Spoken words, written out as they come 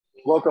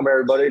Welcome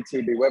everybody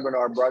to the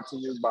webinar brought to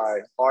you by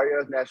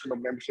AREAA National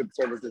Membership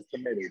Services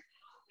Committee.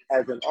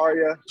 As an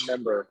AREAA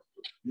member,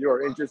 you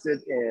are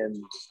interested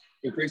in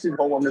increasing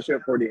home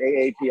ownership for the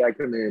AAPI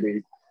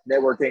community,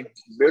 networking,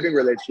 building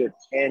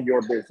relationships, and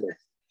your business.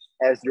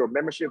 As your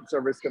membership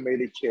service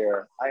committee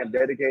chair, I am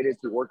dedicated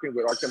to working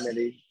with our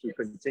committee to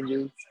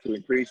continue to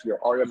increase your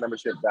AREAA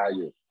membership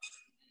value.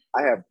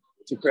 I have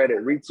to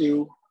credit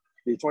Ritu,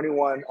 the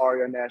 21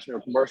 AREAA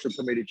National Commercial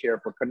Committee Chair,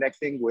 for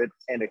connecting with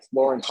and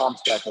exploring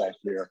CompStak last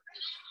year.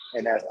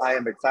 And as I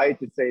am excited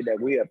to say that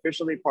we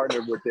officially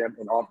partnered with them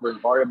in offering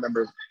AREAA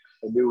members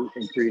a new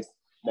increased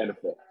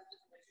benefit.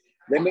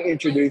 Let me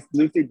introduce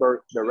Lucy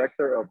Burt,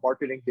 Director of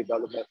Marketing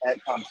Development at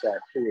CompStak,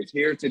 who is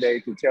here today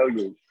to tell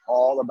you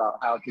all about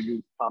how to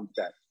use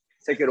CompStak.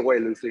 Take it away,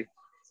 Lucy.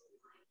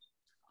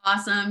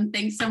 Awesome.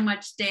 Thanks so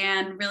much,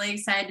 Dan. Really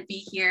excited to be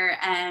here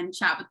and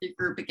chat with the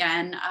group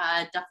again.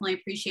 Definitely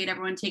appreciate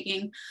everyone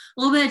taking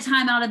a little bit of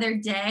time out of their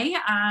day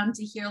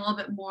to hear a little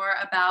bit more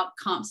about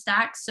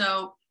CompStak.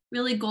 So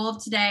really goal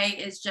of today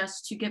is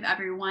just to give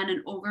everyone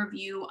an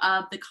overview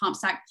of the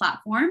CompStak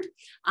platform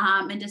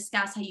and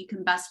discuss how you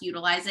can best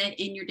utilize it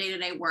in your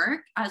day-to-day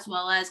work, as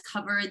well as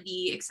cover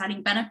the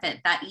exciting benefit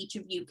that each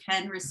of you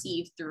can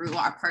receive through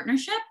our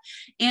partnership.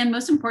 And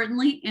most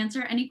importantly,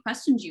 answer any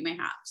questions you may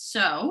have.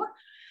 So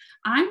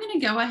I'm going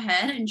to go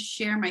ahead and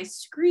share my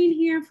screen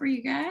here for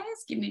you guys.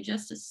 Give me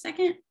just a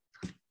second.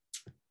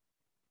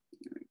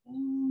 There we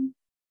go.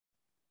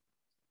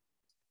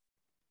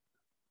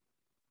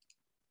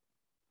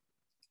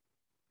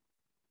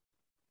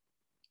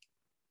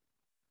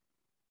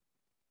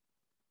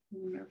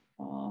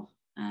 Wonderful.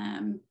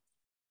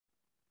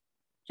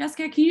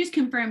 Jessica, can you just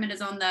confirm it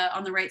is on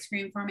the right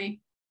screen for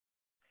me?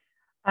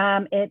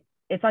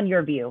 It's on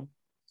your view.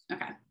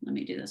 Okay, let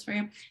me do this for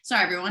you.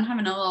 Sorry, everyone,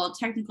 having a little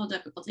technical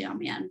difficulty on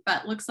my end,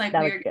 but looks like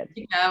we're good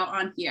to go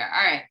on here.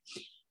 All right,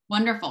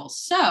 wonderful.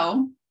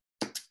 So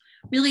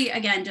really,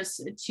 again,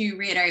 just to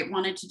reiterate,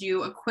 wanted to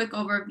do a quick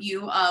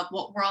overview of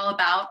what we're all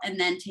about and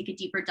then take a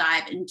deeper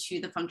dive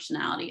into the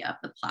functionality of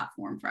the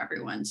platform for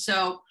everyone.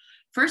 So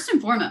first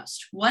and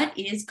foremost, what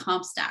is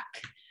CompStak?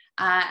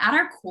 At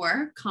our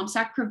core,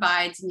 CompStak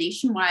provides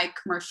nationwide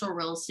commercial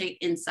real estate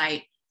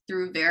insight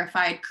through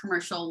verified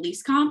commercial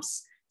lease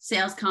comps,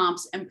 sales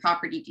comps, and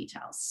property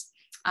details.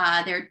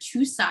 There are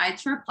two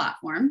sides to our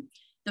platform.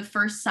 The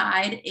first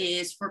side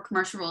is for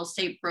commercial real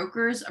estate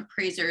brokers,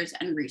 appraisers,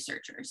 and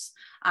researchers.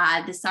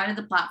 This side of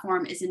the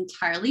platform is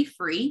entirely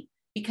free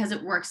because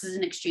it works as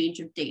an exchange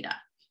of data.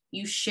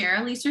 You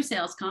share a lease or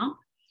sales comp,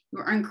 you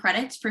earn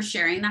credits for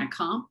sharing that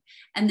comp,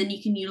 and then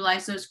you can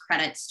utilize those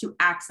credits to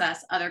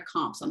access other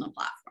comps on the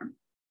platform.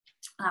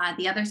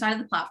 The other side of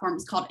the platform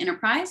is called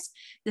Enterprise.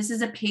 This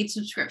is a paid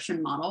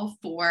subscription model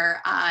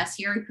for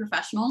CRE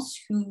professionals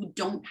who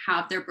don't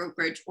have their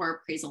brokerage or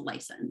appraisal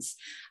license.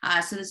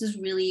 So this is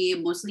really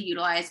mostly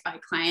utilized by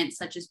clients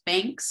such as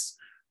banks,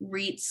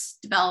 REITs,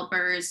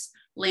 developers,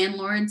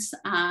 landlords,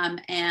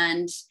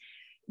 and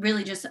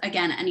really just,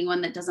 again, anyone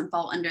that doesn't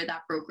fall under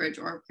that brokerage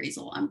or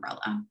appraisal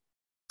umbrella.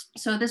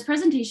 So this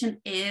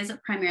presentation is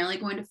primarily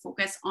going to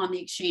focus on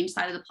the exchange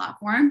side of the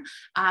platform,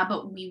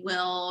 but we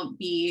will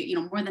be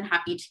more than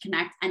happy to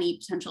connect any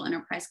potential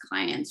enterprise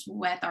clients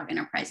with our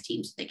enterprise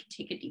team so they can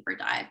take a deeper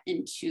dive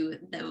into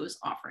those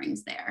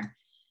offerings there.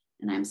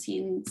 And I'm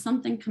seeing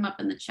something come up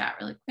in the chat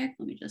really quick.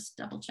 Let me just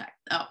double check.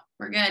 Oh,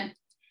 we're good.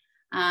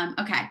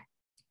 Okay,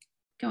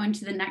 going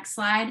to the next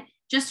slide.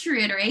 Just to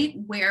reiterate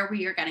where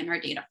we are getting our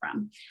data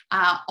from.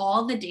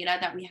 All the data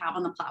that we have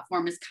on the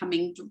platform is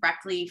coming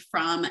directly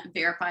from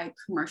verified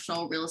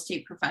commercial real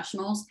estate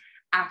professionals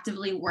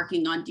actively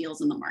working on deals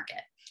in the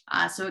market.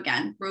 So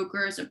again,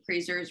 brokers,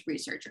 appraisers,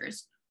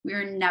 researchers. We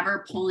are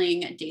never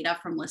pulling data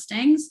from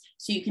listings,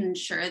 so you can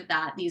ensure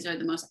that these are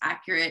the most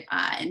accurate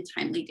and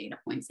timely data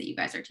points that you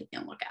guys are taking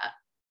a look at.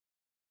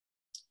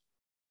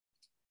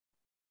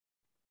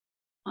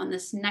 On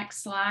this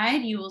next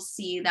slide, you will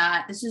see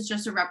that this is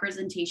just a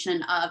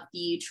representation of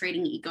the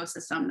trading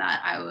ecosystem that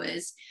I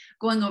was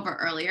going over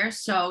earlier.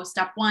 So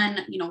step one,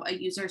 a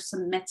user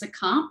submits a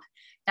comp.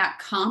 That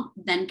comp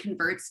then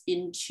converts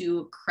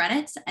into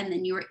credits, and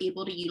then you are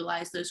able to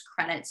utilize those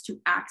credits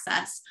to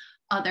access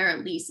other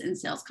lease and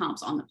sales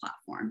comps on the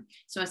platform.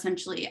 So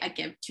essentially a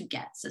give to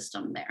get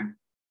system there.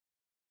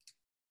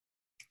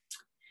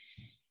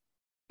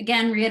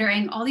 Again,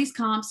 reiterating all these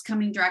comps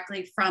coming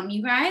directly from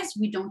you guys,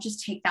 we don't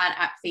just take that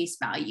at face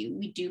value.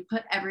 We do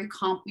put every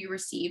comp we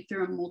receive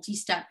through a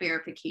multi-step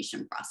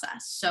verification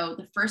process. So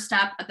the first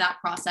step of that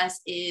process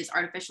is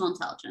artificial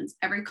intelligence.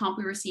 Every comp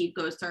we receive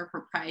goes through a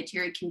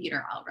proprietary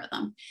computer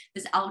algorithm.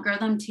 This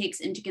algorithm takes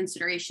into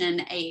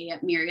consideration a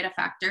myriad of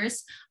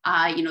factors.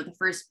 The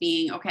first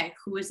being, okay,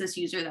 who is this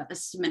user that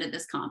submitted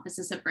this comp? Is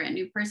this a brand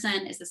new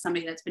person? Is this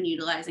somebody that's been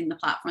utilizing the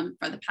platform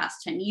for the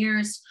past 10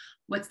 years?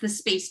 What's the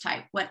space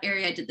type? What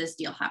area did this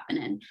deal happen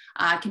in?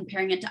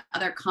 Comparing it to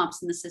other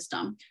comps in the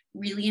system,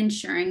 really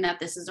ensuring that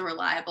this is a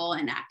reliable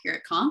and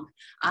accurate comp.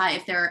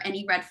 If there are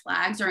any red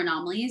flags or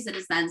anomalies, it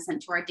is then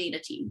sent to our data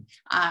team.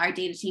 Our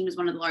data team is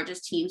one of the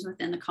largest teams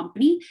within the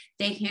company.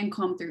 They hand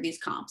comb through these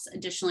comps,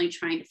 additionally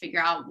trying to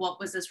figure out what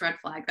was this red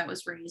flag that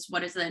was raised?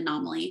 What is the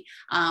anomaly?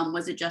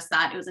 Was it just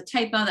that it was a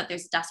typo, that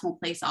there's a decimal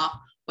place off?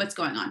 What's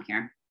going on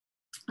here?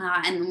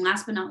 And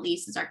last but not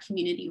least is our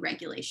community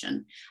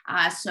regulation.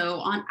 So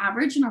on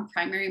average in our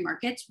primary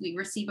markets, we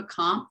receive a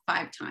comp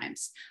 5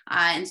 times.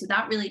 And so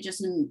that really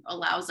just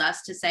allows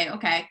us to say,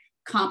 okay,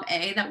 comp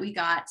A that we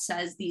got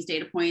says these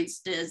data points,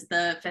 does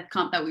the 5th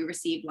comp that we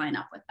received line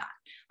up with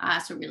that?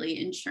 So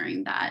really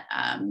ensuring that,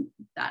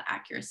 that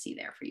accuracy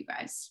there for you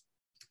guys.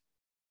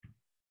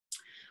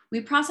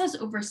 We process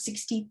over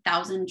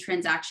 60,000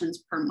 transactions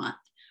per month.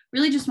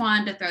 Really just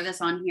wanted to throw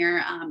this on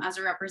here as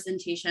a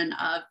representation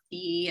of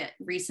the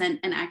recent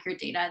and accurate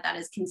data that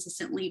is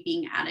consistently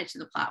being added to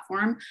the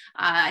platform.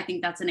 I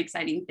think that's an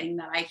exciting thing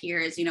that I hear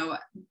is, you know,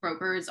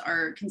 brokers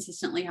are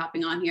consistently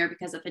hopping on here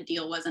because if a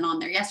deal wasn't on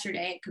there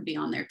yesterday, it could be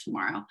on there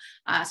tomorrow.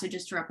 So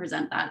just to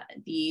represent that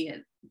the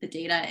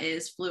data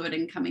is fluid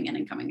and coming in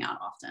and coming out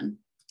often.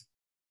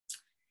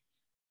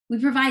 We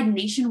provide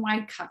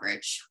nationwide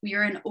coverage. We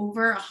are in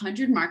over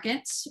 100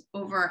 markets,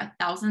 over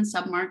 1,000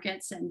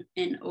 submarkets, and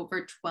in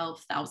over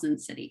 12,000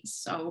 cities.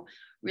 So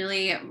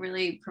really,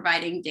 really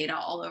providing data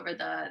all over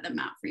the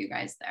map for you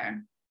guys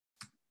there.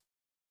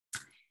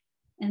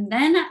 And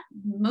then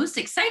most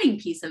exciting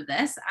piece of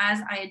this,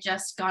 as I had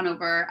just gone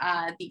over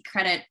the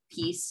credit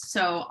piece.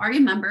 So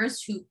AREAA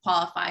members who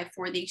qualify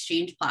for the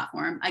exchange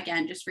platform,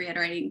 again, just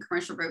reiterating,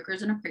 commercial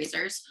brokers and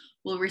appraisers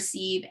will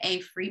receive a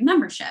free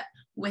membership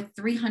with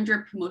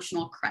 300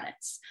 promotional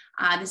credits.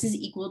 This is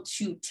equal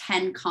to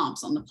 10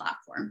 comps on the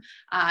platform.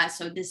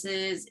 So this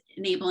is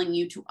enabling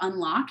you to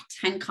unlock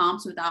 10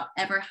 comps without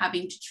ever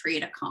having to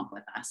trade a comp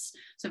with us.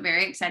 So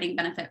very exciting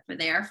benefit for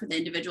the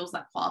individuals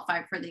that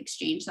qualify for the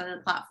exchange side of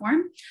the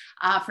platform.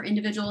 For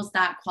individuals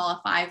that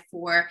qualify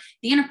for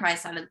the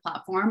enterprise side of the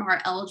platform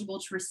are eligible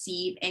to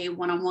receive a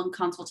one-on-one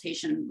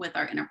consultation with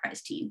our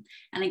enterprise team.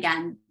 And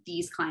again,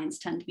 these clients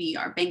tend to be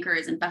our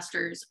bankers,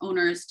 investors,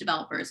 owners,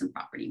 developers, and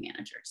property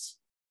managers.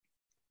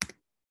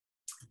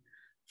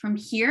 From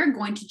here,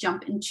 going to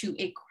jump into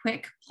a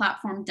quick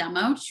platform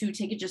demo to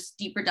take a just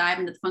deeper dive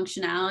into the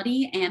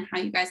functionality and how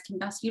you guys can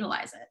best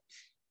utilize it.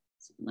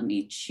 So let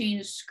me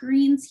change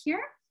screens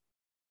here.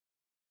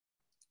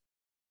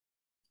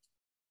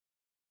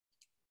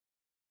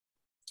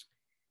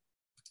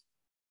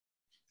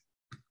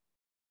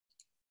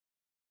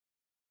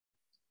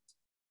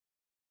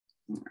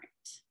 All right.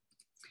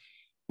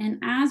 And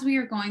as we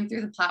are going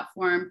through the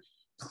platform,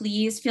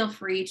 please feel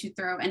free to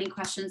throw any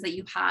questions that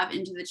you have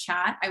into the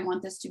chat. I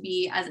want this to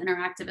be as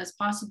interactive as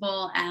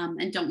possible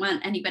and don't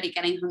want anybody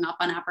getting hung up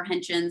on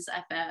apprehensions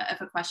if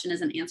a question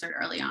isn't answered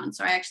early on.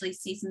 So I actually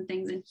see some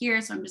things in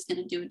here, so I'm just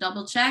gonna do a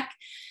double check.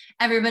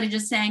 Everybody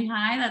just saying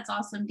hi, that's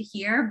awesome to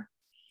hear.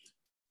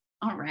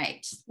 All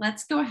right,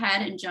 let's go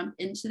ahead and jump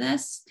into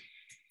this.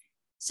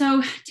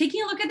 So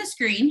taking a look at the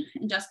screen,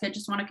 and Jessica,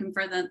 just wanna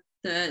confirm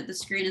that the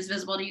screen is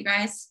visible to you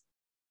guys?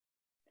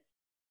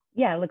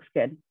 Yeah, it looks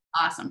good.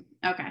 Awesome.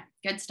 Okay,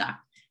 good stuff.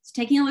 So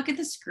taking a look at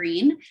the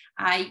screen,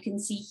 you can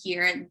see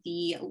here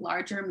the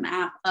larger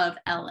map of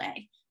LA.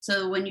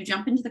 So when you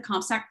jump into the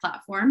CompStak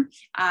platform,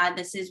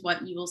 this is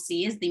what you will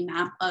see is the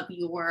map of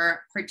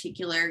your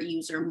particular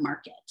user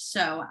market.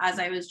 So as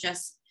I was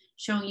just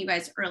showing you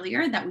guys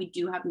earlier that we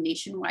do have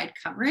nationwide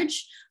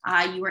coverage,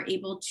 you are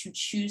able to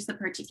choose the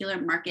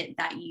particular market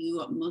that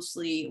you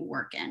mostly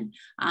work in.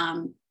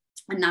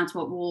 And that's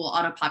what will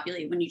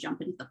auto-populate when you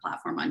jump into the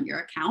platform on your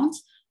account.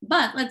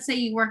 But let's say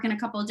you work in a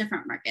couple of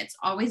different markets.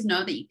 Always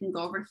know that you can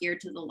go over here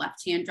to the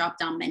left-hand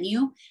drop-down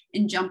menu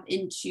and jump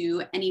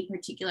into any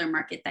particular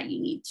market that you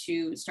need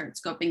to start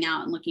scoping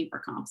out and looking for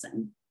comps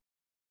in.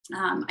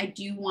 I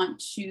do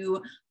want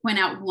to point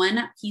out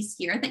one piece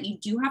here that you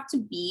do have to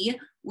be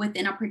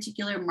within a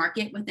particular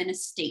market within a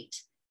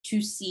state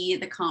to see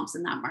the comps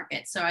in that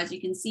market. So as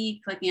you can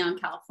see, clicking on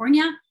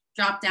California,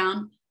 drop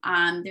down,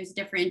 there's a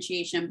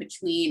differentiation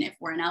between if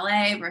we're in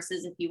LA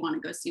versus if you want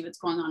to go see what's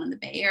going on in the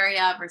Bay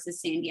Area versus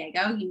San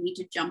Diego, you need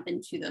to jump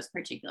into those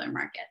particular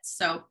markets.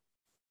 So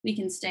we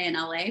can stay in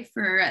LA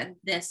for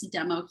this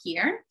demo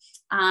here.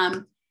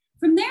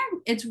 From there,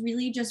 it's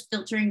really just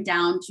filtering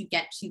down to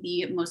get to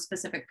the most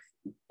specific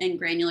and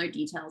granular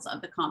details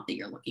of the comp that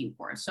you're looking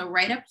for. So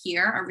right up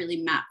here are really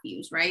map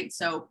views, right?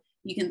 So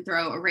you can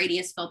throw a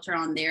radius filter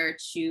on there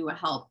to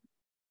help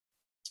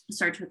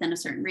search within a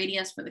certain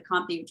radius for the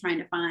comp that you're trying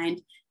to find.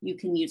 You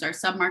can use our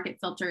submarket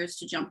filters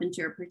to jump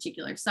into a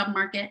particular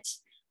submarket.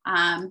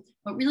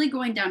 But really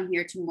going down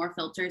here to more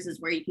filters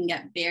is where you can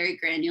get very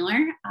granular.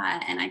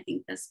 And I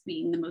think this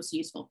being the most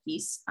useful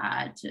piece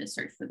to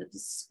search for the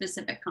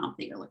specific comp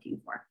that you're looking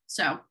for.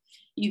 So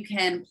you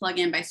can plug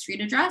in by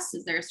street address.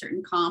 Is there a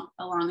certain comp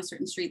along a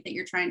certain street that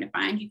you're trying to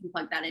find? You can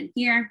plug that in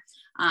here.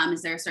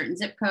 Is there a certain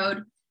zip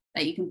code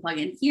that you can plug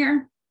in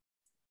here?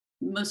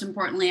 most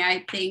importantly,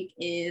 I think,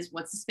 is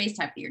what's the space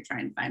type that you're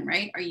trying to find,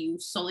 right? Are you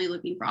solely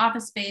looking for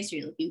office space? Are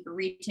you looking for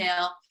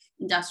retail,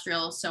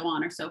 industrial, so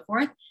on or so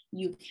forth?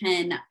 You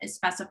can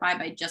specify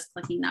by just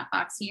clicking that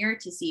box here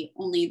to see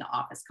only the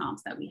office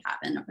comps that we have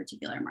in a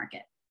particular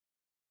market.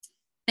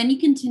 Then you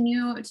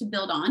continue to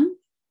build on.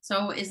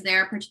 So is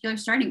there a particular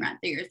starting rent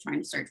that you're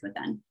trying to search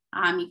within?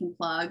 You can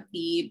plug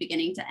the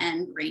beginning to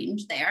end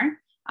range there.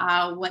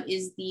 What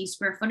is the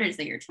square footage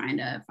that you're trying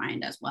to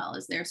find as well?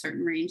 Is there a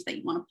certain range that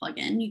you want to plug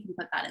in? You can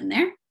put that in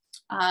there.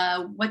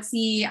 How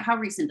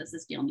recent does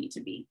this deal need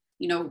to be?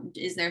 You know,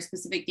 is there a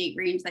specific date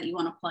range that you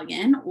want to plug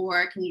in?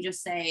 Or can you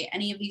just say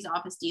any of these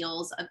office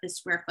deals of the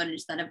square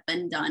footage that have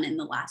been done in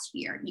the last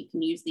year? You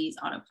can use these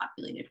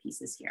auto-populated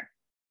pieces here.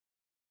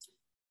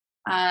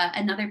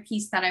 Another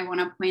piece that I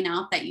want to point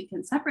out that you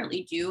can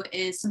separately do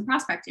is some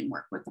prospecting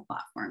work with the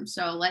platform.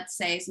 So let's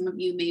say some of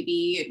you may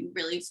be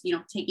really,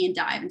 taking a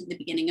dive into the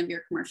beginning of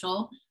your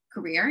commercial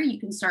career. You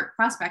can start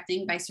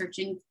prospecting by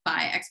searching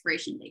by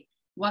expiration date.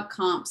 What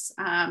comps,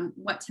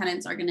 what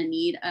tenants are going to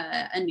need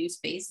a new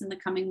space in the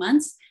coming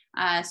months?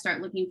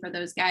 Start looking for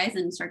those guys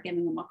and start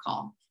giving them a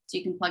call. So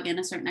you can plug in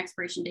a certain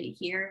expiration date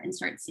here and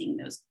start seeing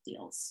those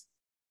deals.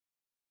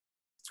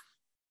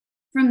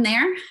 From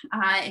there,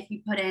 if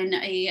you put in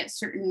a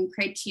certain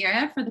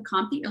criteria for the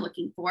comp that you're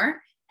looking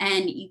for,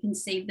 and you can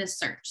save this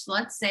search. So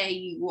let's say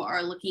you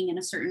are looking in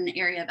a certain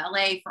area of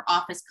LA for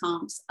office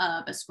comps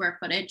of a square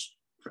footage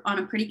on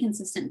a pretty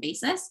consistent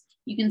basis,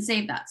 you can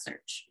save that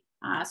search.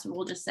 So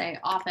we'll just say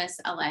office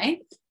LA.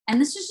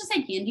 And this is just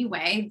a handy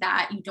way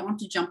that you don't have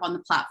to jump on the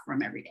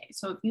platform every day.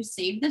 So if you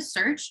save this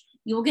search,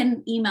 you will get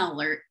an email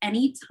alert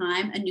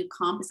anytime a new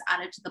comp is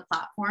added to the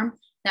platform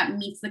that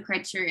meets the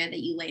criteria that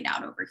you laid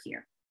out over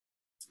here.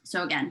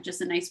 So again,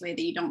 just a nice way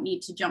that you don't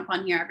need to jump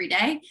on here every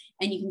day,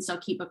 and you can still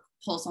keep a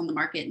pulse on the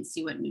market and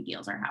see what new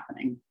deals are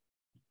happening.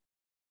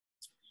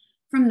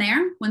 From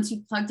there, once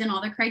you've plugged in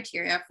all the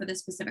criteria for the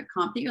specific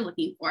comp that you're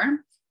looking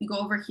for, you go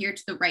over here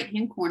to the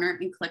right-hand corner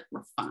and click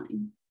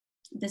Refine.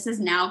 This is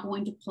now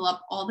going to pull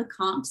up all the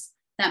comps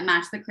that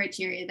match the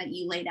criteria that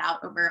you laid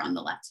out over on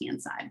the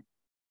left-hand side.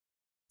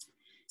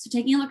 So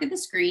taking a look at the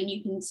screen,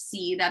 you can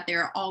see that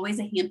there are always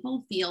a handful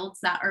of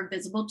fields that are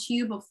visible to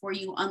you before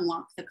you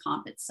unlock the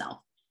comp itself.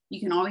 You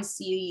can always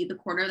see the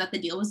quarter that the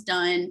deal was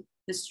done,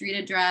 the street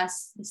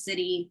address, the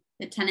city,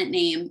 the tenant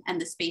name,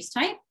 and the space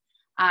type.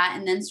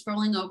 And then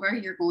scrolling over,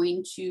 you're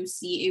going to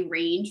see a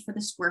range for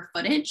the square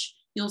footage.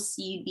 You'll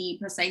see the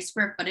precise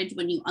square footage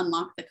when you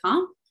unlock the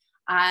comp.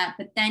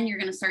 But then you're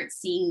going to start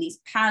seeing these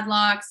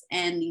padlocks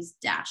and these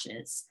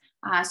dashes.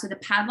 So the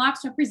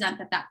padlocks represent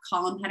that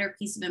column header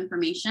piece of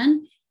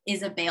information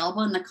is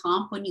available in the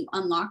comp when you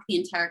unlock the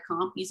entire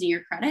comp using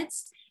your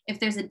credits. If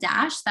there's a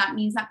dash, that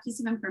means that piece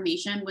of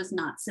information was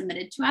not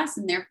submitted to us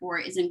and therefore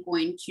isn't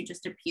going to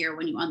just appear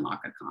when you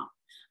unlock a comp.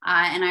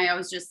 And I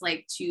always just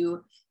like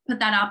to put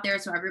that out there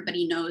so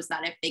everybody knows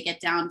that if they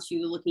get down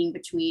to looking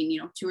between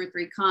 2 or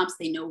 3 comps,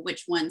 they know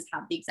which ones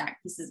have the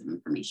exact pieces of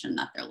information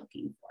that they're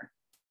looking for.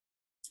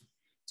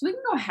 So we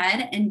can go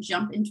ahead and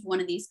jump into one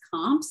of these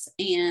comps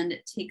and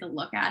take a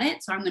look at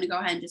it. So I'm going to go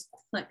ahead and just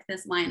click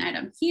this line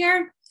item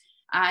here.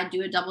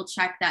 Do a double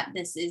check that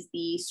this is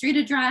the street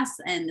address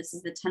and this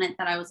is the tenant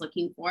that I was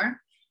looking for.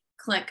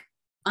 Click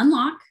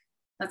unlock.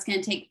 That's going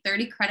to take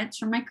 30 credits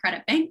from my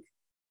credit bank.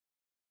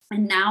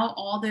 And now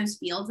all those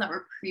fields that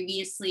were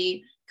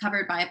previously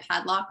covered by a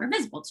padlock are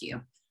visible to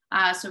you.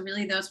 So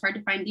really those hard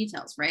to find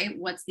details, right?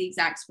 What's the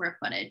exact square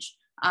footage?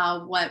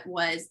 What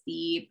was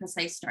the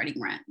precise starting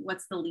rent?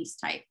 What's the lease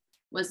type?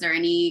 Was there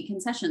any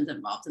concessions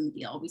involved in the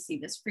deal? We see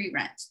this free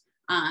rent.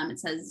 It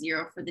says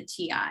 0 for the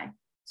TI.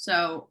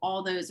 So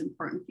all those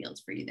important fields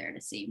for you there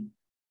to see.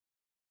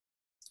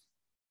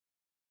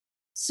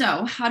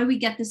 So how do we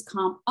get this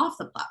comp off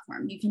the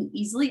platform? You can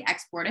easily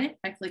export it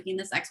by clicking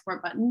this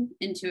export button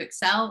into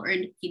Excel or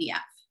into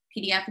PDF.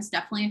 PDF is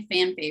definitely a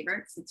fan favorite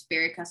because it's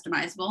very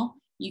customizable.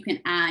 You can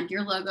add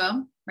your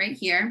logo right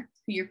here,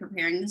 who you're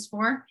preparing this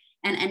for,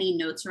 and any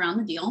notes around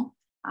the deal.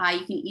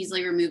 You can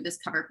easily remove this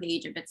cover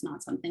page if it's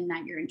not something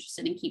that you're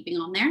interested in keeping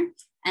on there.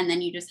 And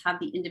then you just have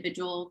the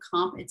individual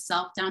comp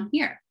itself down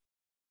here.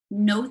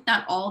 Note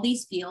that all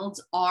these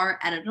fields are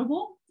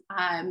editable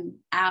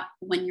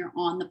when you're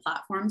on the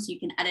platform. So you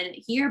can edit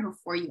it here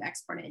before you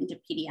export it into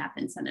PDF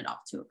and send it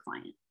off to a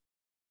client.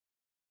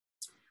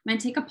 I'm going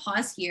to take a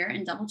pause here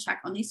and double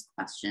check on these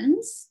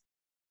questions.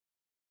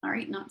 All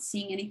right, not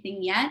seeing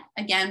anything yet.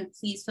 Again,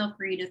 please feel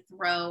free to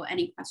throw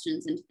any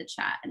questions into the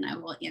chat and I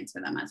will answer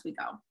them as we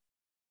go.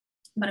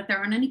 But if there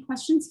aren't any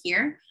questions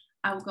here,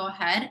 I will go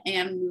ahead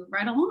and move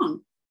right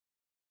along.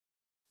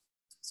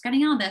 So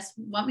getting out of this,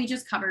 what we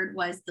just covered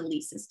was the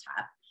leases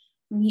tab.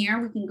 From here,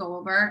 we can go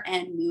over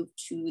and move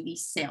to the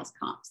sales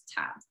comps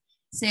tab.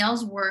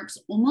 Sales works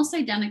almost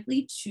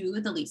identically to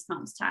the lease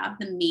comps tab.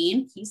 The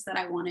main piece that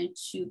I wanted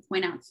to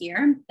point out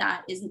here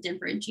that is a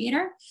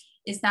differentiator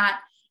is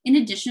that in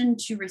addition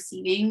to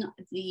receiving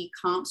the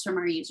comps from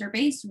our user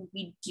base,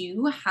 we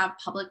do have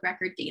public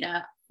record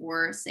data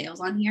for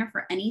sales on here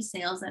for any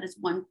sales that is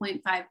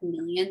 1.5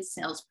 million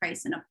sales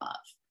price and above.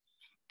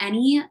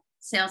 any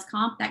sales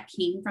comp that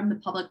came from the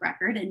public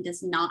record and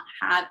does not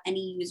have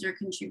any user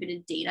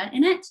contributed data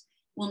in it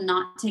will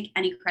not take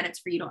any credits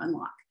for you to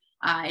unlock.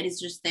 It is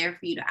just there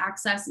for you to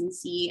access and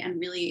see and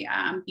really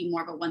be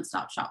more of a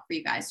one-stop shop for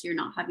you guys. So you're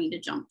not having to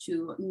jump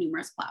to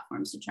numerous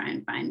platforms to try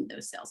and find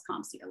those sales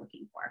comps that you're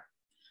looking for.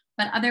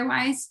 But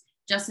otherwise,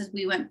 just as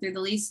we went through the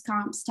lease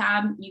comps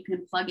tab, you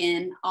can plug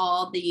in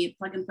all the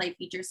plug and play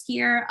features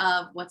here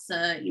of what's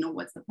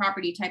the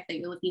property type that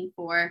you're looking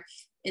for.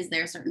 Is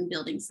there a certain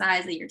building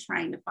size that you're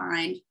trying to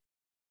find?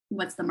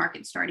 What's the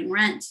market starting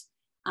rent?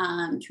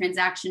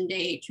 Transaction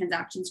date,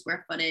 transaction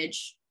square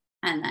footage,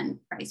 and then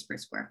price per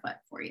square foot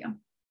for you.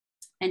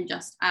 And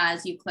just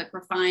as you click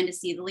refine to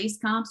see the lease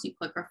comps, you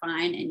click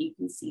refine and you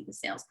can see the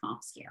sales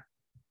comps here.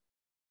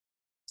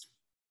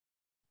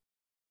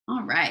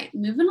 All right,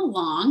 moving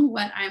along,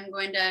 what I'm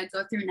going to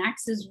go through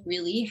next is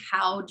really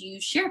how do you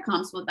share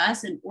comps with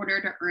us in order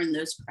to earn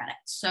those credits.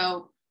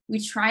 So we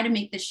try to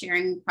make the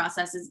sharing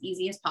process as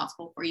easy as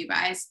possible for you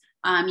guys.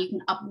 You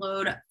can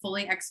upload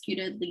fully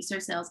executed lease or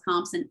sales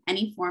comps in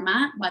any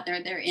format,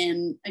 whether they're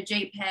in a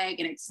JPEG,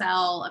 an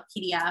Excel, a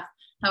PDF,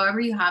 however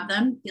you have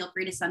them, feel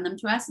free to send them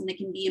to us and they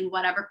can be in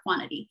whatever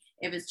quantity.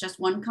 If it's just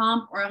 1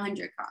 comp or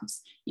 100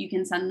 comps, you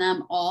can send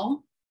them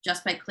all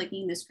just by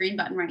clicking this green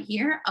button right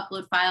here,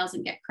 upload files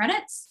and get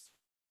credits,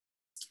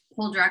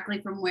 pull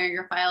directly from where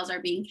your files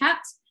are being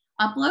kept,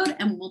 upload,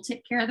 and we'll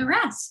take care of the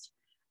rest.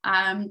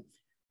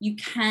 You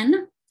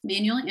can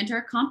manually enter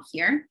a comp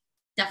here.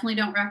 Definitely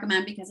don't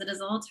recommend because it is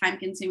a little time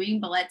consuming,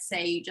 but let's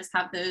say you just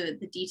have the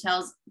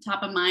details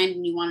top of mind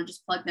and you want to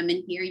just plug them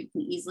in here, you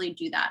can easily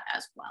do that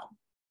as well.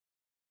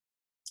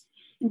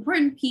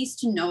 Important piece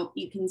to note,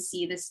 you can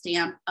see the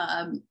stamp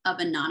of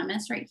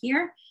anonymous right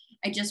here.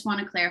 I just want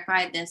to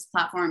clarify this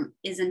platform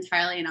is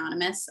entirely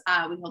anonymous.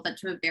 We hold that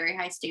to a very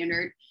high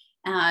standard.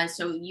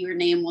 So your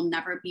name will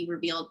never be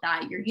revealed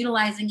that you're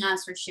utilizing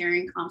us or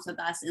sharing comps with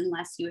us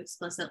unless you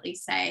explicitly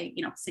say,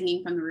 you know,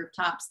 singing from the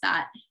rooftops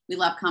that we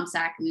love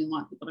CompStak and we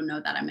want people to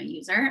know that I'm a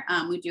user.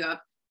 We do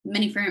have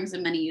many firms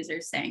and many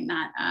users saying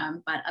that,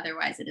 but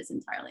otherwise it is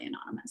entirely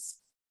anonymous.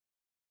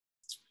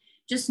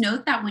 Just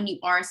note that when you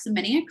are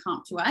submitting a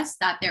comp to us,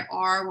 that there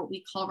are what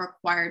we call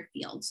required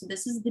fields. So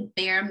this is the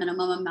bare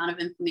minimum amount of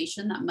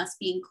information that must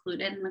be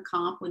included in the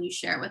comp when you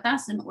share it with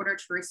us in order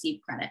to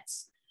receive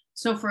credits.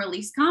 So for a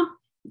lease comp,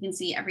 you can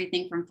see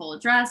everything from full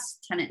address,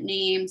 tenant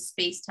name,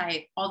 space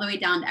type, all the way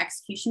down to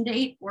execution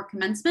date or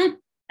commencement,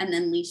 and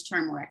then lease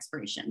term or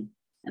expiration.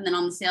 And then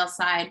on the sales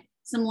side,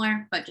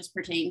 similar, but just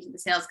pertaining to the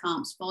sales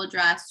comps, full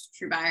address,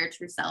 true buyer,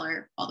 true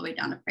seller, all the way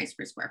down to price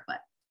per square foot.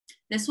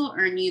 This will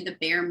earn you the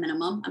bare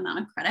minimum amount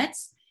of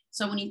credits.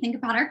 So when you think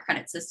about our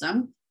credit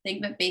system,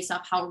 think of it based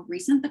off how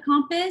recent the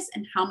comp is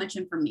and how much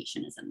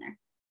information is in there.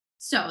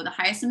 So the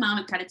highest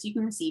amount of credits you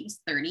can receive is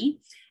 30,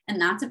 and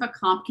that's if a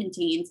comp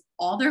contains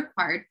all the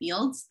required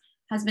fields,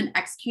 has been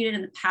executed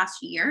in the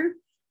past year,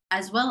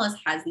 as well as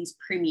has these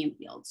premium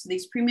fields. So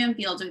these premium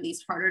fields are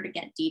these harder to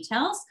get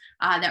details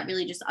that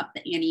really just up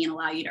the ante and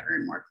allow you to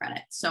earn more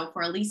credits. So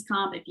for a lease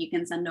comp, if you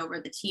can send over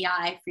the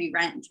TI, free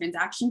rent, and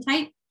transaction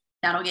type,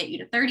 that'll get you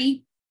to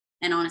 30,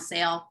 and on a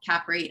sale,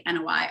 cap rate,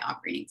 NOI,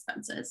 operating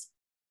expenses.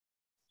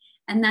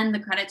 And then the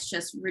credits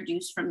just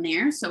reduce from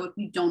there. So if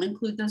you don't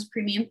include those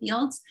premium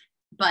fields,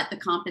 but the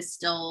comp has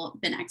still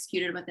been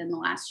executed within the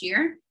last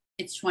year,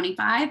 it's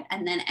 25.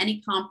 And then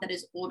any comp that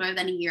is older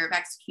than a year of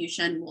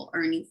execution will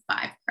earn you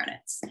 5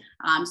 credits.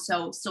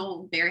 So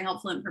still very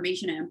helpful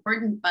information and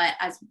important, but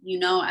as you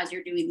know, as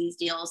you're doing these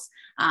deals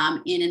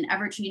in an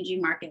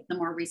ever-changing market, the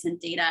more recent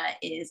data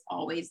is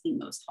always the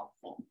most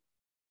helpful.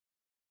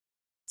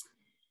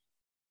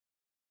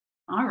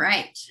 All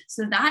right,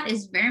 so that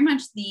is very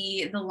much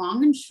the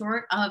long and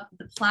short of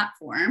the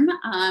platform.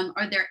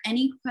 Are there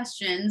any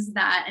questions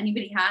that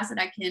anybody has that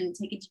I can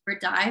take a deeper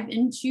dive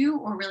into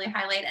or really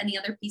highlight any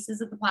other pieces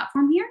of the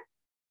platform here?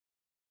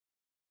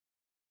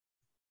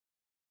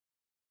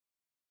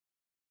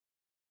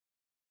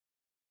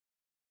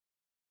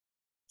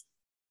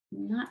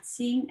 I'm not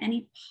seeing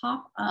any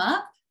pop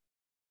up.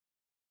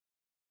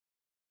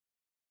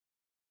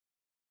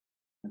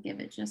 I'll give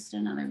it just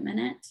another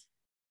minute.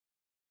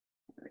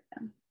 There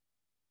we go.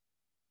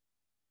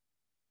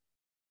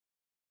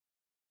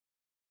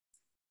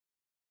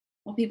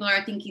 While people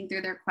are thinking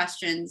through their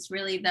questions,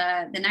 really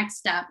the next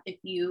step, if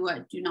you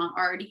do not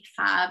already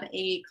have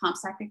a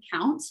CompStak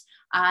account,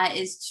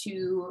 is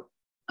to,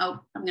 I'm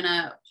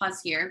gonna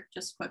pause here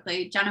just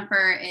quickly.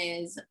 Jennifer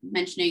is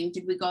mentioning,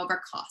 did we go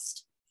over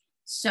cost?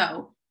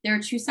 So there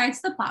are 2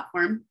 sides to the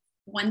platform.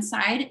 One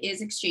side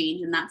is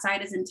Exchange, and that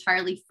side is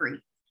entirely free,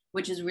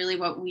 which is really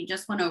what we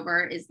just went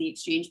over is the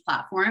Exchange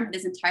platform. It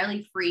is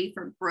entirely free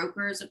for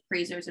brokers,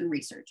 appraisers, and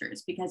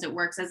researchers because it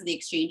works as the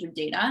exchange of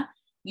data.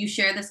 You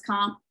share this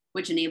comp,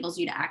 which enables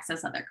you to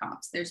access other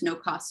comps. There's no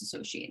cost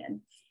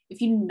associated. If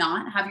you do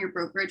not have your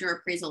brokerage or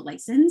appraisal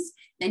license,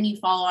 then you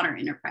fall on our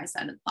enterprise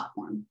side of the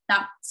platform.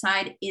 That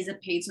side is a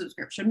paid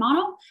subscription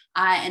model.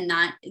 And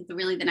that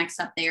really the next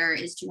step there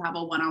is to have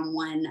a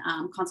one-on-one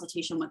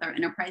consultation with our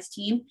enterprise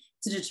team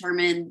to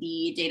determine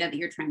the data that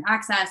you're trying to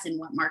access and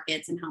what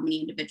markets and how many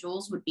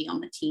individuals would be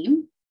on the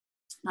team.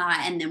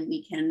 And then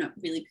we can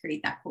really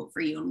create that quote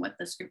for you and what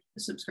the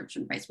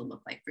subscription price will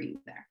look like for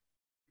you there.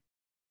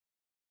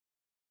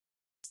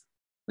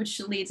 Which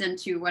leads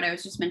into what I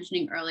was just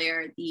mentioning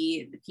earlier,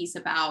 the piece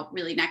about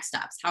really next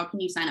steps. How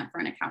can you sign up for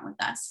an account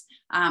with us?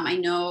 I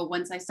know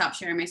once I stop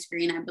sharing my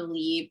screen, I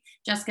believe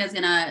Jessica is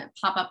gonna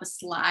pop up a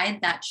slide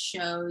that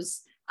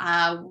shows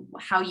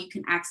how you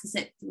can access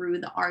it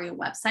through the AREAA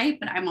website,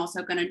 but I'm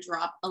also gonna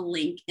drop a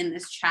link in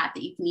this chat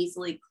that you can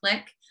easily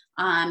click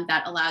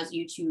that allows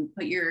you to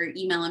put your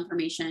email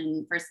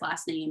information, first,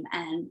 last name,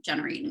 and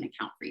generate an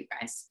account for you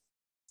guys.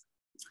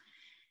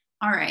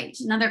 All right,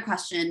 another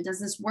question.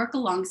 Does this work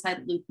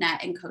alongside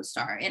LoopNet and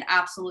CoStar? It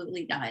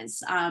absolutely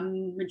does.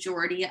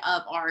 Majority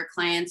of our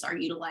clients are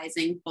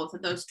utilizing both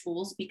of those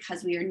tools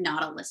because we are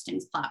not a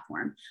listings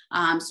platform.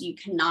 So you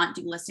cannot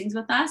do listings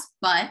with us,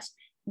 but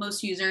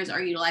most users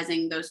are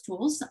utilizing those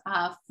tools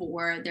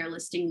for their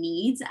listing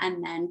needs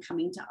and then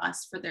coming to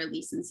us for their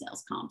lease and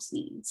sales comps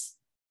needs.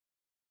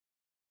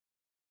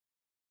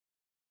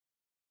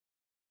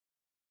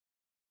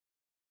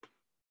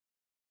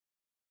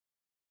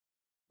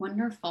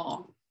 Wonderful.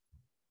 All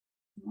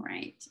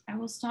right, I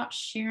will stop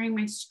sharing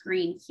my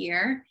screen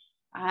here.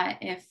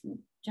 If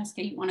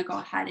Jessica, you want to go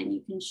ahead and you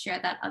can share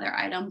that other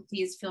item,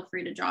 please feel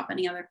free to drop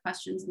any other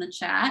questions in the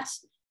chat.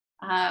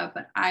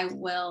 But I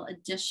will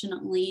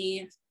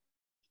additionally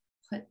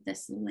put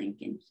this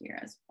link in here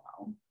as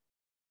well.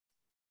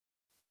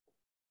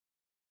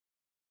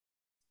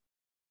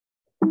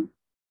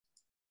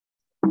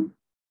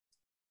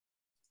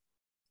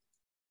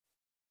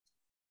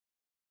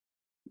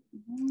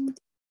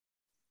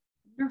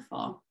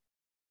 Wonderful.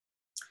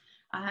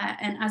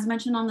 And as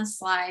mentioned on the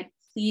slide,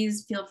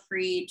 please feel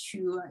free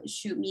to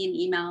shoot me an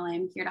email.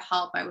 I'm here to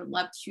help. I would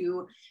love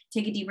to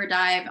take a deeper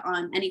dive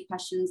on any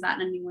questions that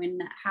anyone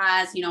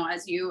has. You know,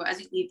 as you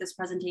leave this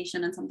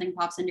presentation and something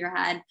pops into your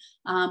head,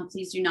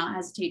 please do not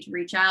hesitate to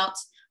reach out.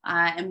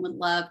 And would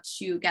love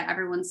to get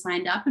everyone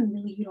signed up and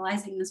really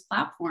utilizing this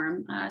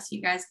platform so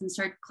you guys can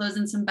start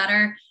closing some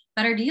better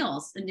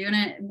deals and doing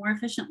it more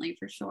efficiently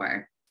for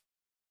sure.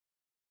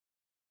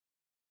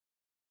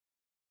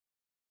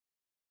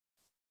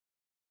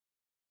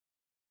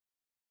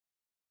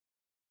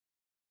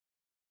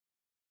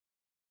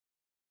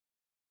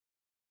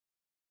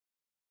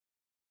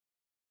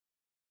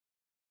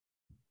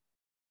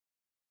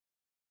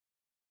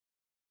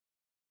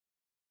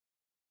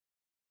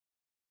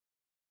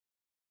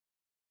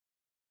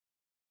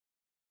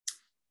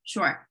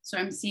 Sure. So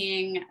I'm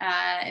seeing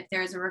if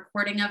there's a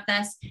recording of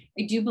this.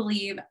 I do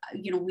believe,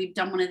 you know, we've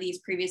done one of these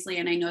previously,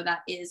 and I know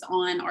that is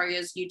on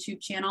AREAA's YouTube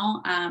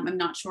channel. I'm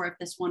not sure if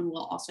this one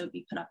will also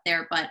be put up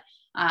there, but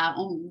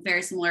on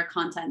very similar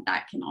content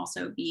that can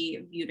also be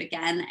viewed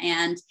again.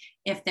 And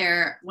if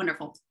they're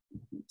wonderful,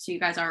 so you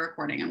guys are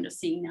recording, I'm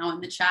just seeing now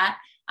in the chat.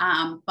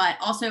 But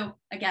also,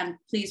 again,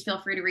 please feel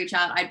free to reach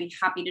out. I'd be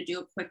happy to do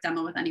a quick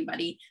demo with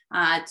anybody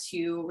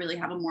to really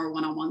have a more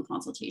one-on-one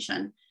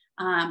consultation.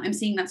 I'm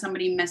seeing that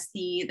somebody missed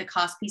the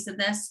cost piece of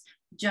this.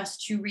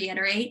 Just to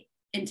reiterate,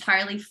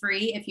 entirely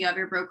free if you have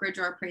your brokerage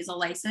or appraisal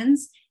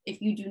license.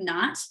 If you do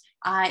not,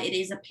 it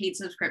is a paid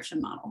subscription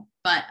model.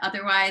 But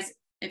otherwise,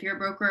 if you're a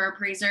broker or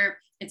appraiser,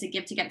 it's a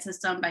give to get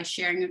system. By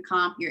sharing a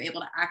comp, you're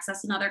able to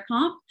access another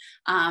comp.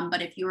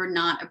 But if you are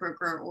not a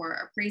broker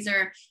or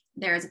appraiser,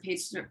 there is a paid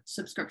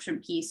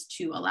subscription piece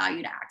to allow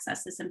you to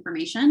access this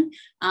information.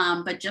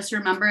 But just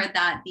remember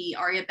that the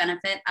AREAA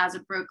benefit as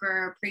a broker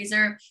or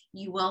appraiser,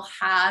 you will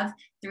have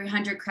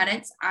 300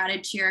 credits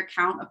added to your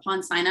account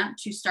upon sign up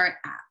to start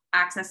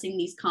accessing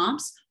these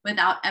comps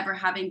without ever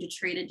having to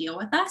trade a deal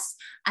with us.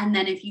 And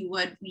then if you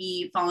would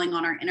be falling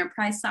on our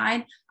enterprise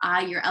side,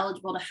 you're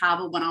eligible to have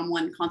a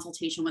one-on-one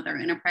consultation with our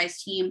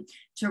enterprise team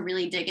to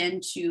really dig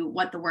into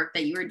what the work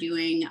that you are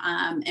doing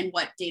and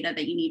what data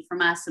that you need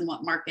from us and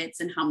what markets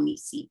and how many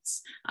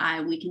seats.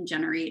 We can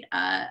generate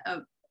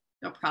a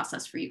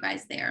process for you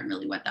guys there and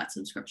really what that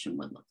subscription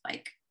would look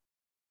like.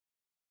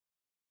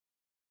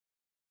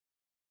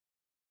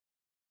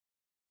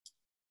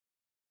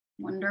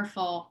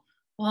 Wonderful.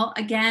 Well,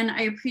 again,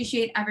 I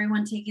appreciate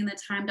everyone taking the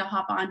time to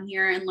hop on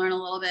here and learn a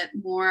little bit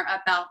more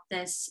about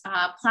this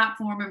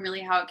platform and really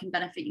how it can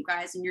benefit you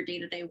guys in your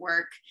day-to-day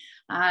work.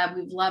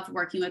 We've loved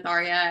working with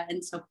AREAA,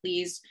 and so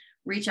please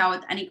reach out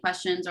with any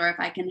questions, or if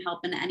I can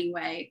help in any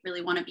way.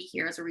 Really want to be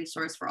here as a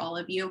resource for all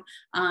of you.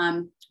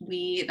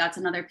 That's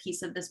another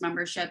piece of this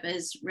membership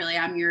is really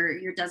I'm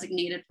your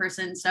designated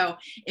person. So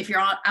if you're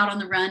out on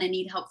the run and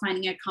need help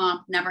finding a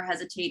comp, never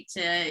hesitate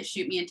to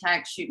shoot me a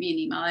text, shoot me an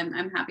email.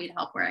 I'm happy to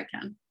help where I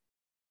can.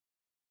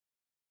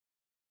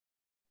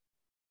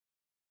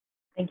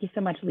 Thank you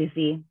so much,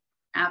 Lucy.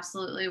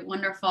 Absolutely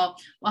wonderful.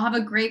 Well, have a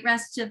great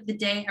rest of the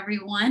day,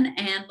 everyone,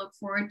 and look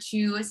forward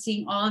to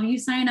seeing all of you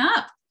sign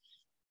up.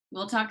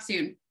 We'll talk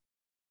soon.